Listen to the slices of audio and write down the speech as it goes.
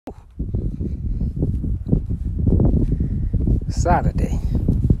Saturday.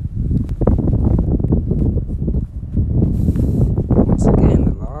 Once again,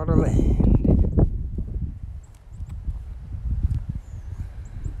 a lot of land.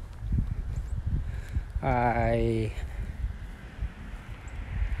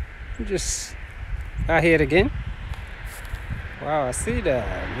 I'm just out here again. Wow, I see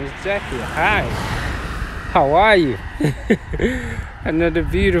that. Miss Jackie, hi. How are you? Another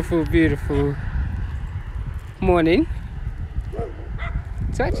beautiful, beautiful morning.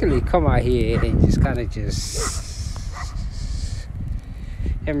 To actually come out here and just kind of just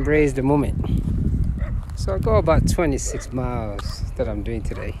embrace the moment. So I go about 26 miles that I'm doing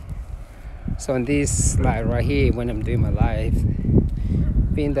today. So on this slide right here, when I'm doing my live,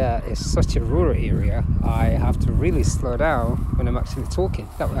 being that it's such a rural area, I have to really slow down when I'm actually talking.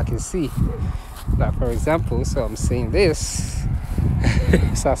 That way I can see. Like for example, so I'm saying this.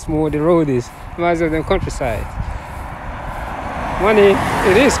 It's how small the road is. Reminds me of the countryside. Money,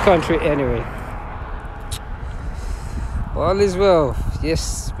 it is country anyway. All is well.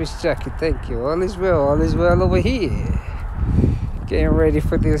 Yes, Miss Jackie, thank you. All is well over here. Getting ready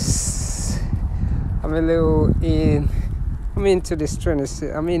for this. I'm in this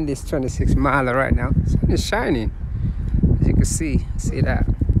 26 miler right now. The sun is shining, as you can see that.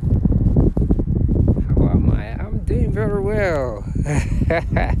 How am I? I'm doing very well.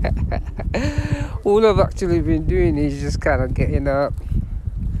 All I've actually been doing is just kind of getting up.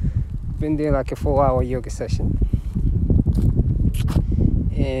 Been doing like a 4-hour yoga session,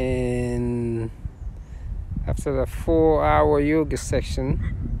 and after the 4-hour yoga session,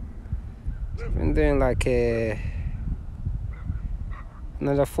 been doing like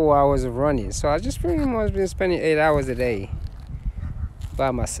another 4 hours of running. So I just pretty much been spending 8 hours a day by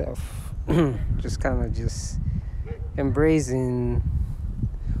myself. Just kind of just embracing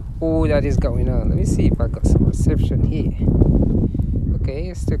all that is going on. Let me see if I got some reception here. Okay,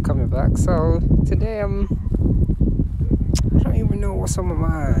 it's still coming back. So today I don't even know what's on my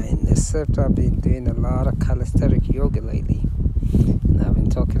mind, except I've been doing a lot of calisthenic yoga lately. And I've been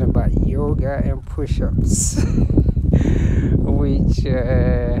talking about yoga and push-ups. Which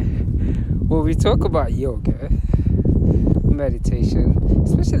when we talk about yoga, meditation,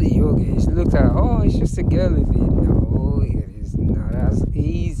 especially yoga, it's looked at, oh, it's just a girly thing. No, it is not as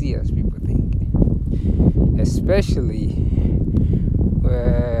easy as people think. Especially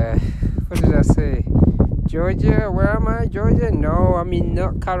what did I say? Georgia? Where am I? Georgia? No, I'm in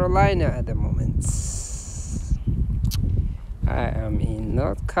North Carolina at the moment. I am in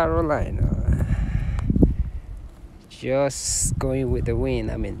North Carolina. Just going with the wind.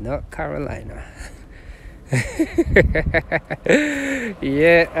 I'm in North Carolina.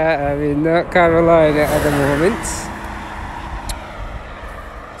 Yeah, I'm in North Carolina at the moment.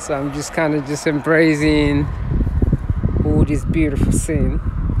 So I'm just kind of just embracing all this beautiful scene.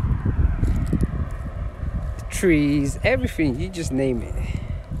 The trees, everything, you just name it.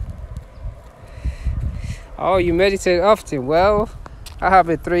 Oh, you meditate often? Well, I have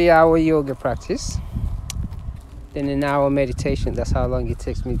a 3-hour yoga practice. Then an hour meditation. That's how long it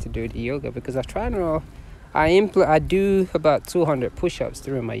takes me to do the yoga, because I do about 200 push-ups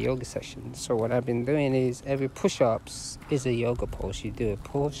during my yoga session. So what I've been doing is every push-ups is a yoga pose. You do a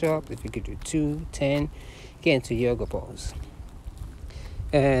push-up, if you could do 2, 10, get into yoga pose.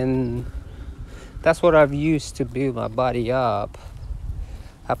 And that's what I've used to build my body up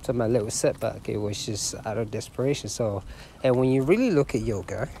after my little setback. It was just out of desperation. So, and when you really look at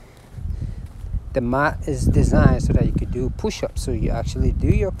yoga, the mat is designed so that you could do push-ups. So you actually do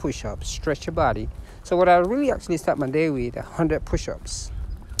your push-ups, stretch your body. So what I really actually start my day with 100 push-ups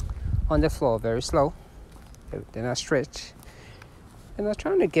on the floor, very slow. Then I stretch. And I'm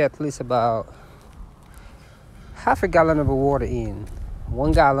trying to get at least about half a gallon of water in.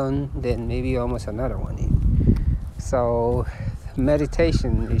 1 gallon, then maybe almost another one in. So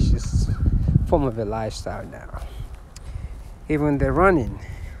meditation is just a form of a lifestyle now. Even the running.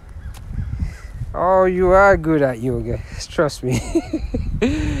 Oh, you are good at yoga. Trust me.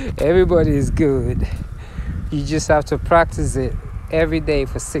 Everybody is good. You just have to practice it every day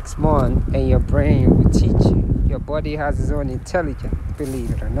for 6 months, and your brain will teach you. Your body has its own intelligence,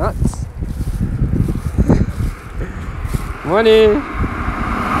 believe it or not. Money.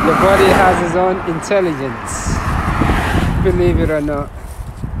 Your body has its own intelligence, believe it or not.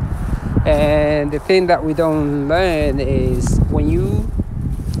 And the thing that we don't learn is when you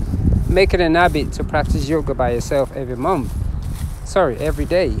make it an habit to practice yoga by yourself every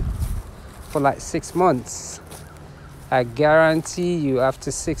day for like 6 months, I guarantee you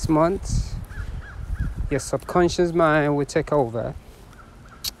after 6 months, your subconscious mind will take over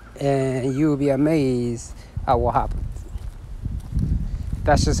and you'll be amazed at what happens.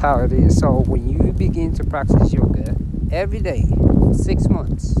 That's just how it is. So when you begin to practice yoga every day for 6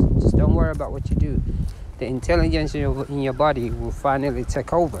 months, just don't worry about what you do. The intelligence in your body will finally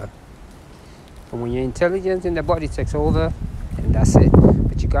take over. And when your intelligence in the body takes over, and that's it.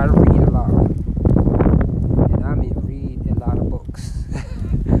 But you gotta read a lot. And I mean read a lot of books.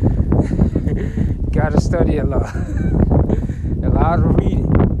 Gotta study a lot. A lot of reading.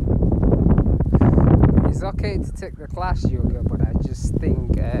 It's okay to take the class yoga, but I just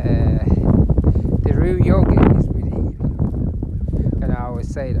think the real yoga is within you. And I always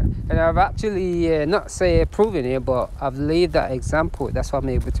say that. And I've actually, not say proven it, but I've laid that example. That's why I'm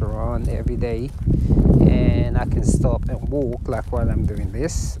able to run every day. And I can stop and walk like while I'm doing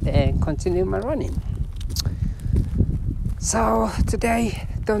this and continue my running. So today,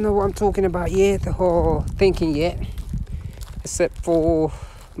 don't know what I'm talking about yet, the whole thinking yet, except for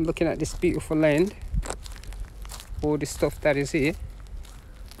I'm looking at this beautiful land, all the stuff that is here,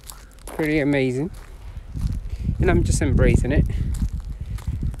 pretty amazing, and I'm just embracing it.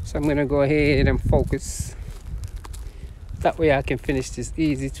 So I'm gonna go ahead and focus. That way I can finish this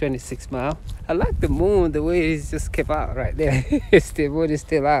easy 26 mile. I like the moon, the way it's just kept out right there. The moon is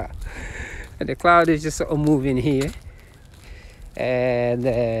still out. And the cloud is just sort of moving here. And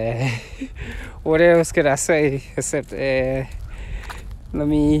what else could I say except let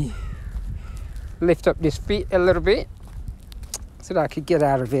me lift up this feet a little bit so that I could get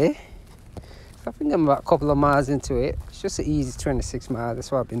out of here. I think I'm about a couple of miles into it. It's just an easy 26 miles.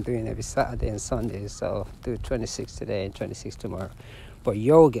 That's what I've been doing every Saturday and Sunday. So do 26 today and 26 tomorrow. But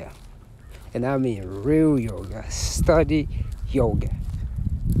yoga, and I mean real yoga, study yoga,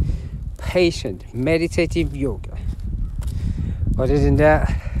 patient, meditative yoga. Other than that,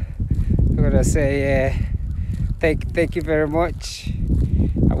 I'm gonna say thank you very much.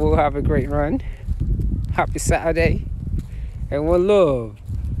 I will have a great run. Happy Saturday, and one love.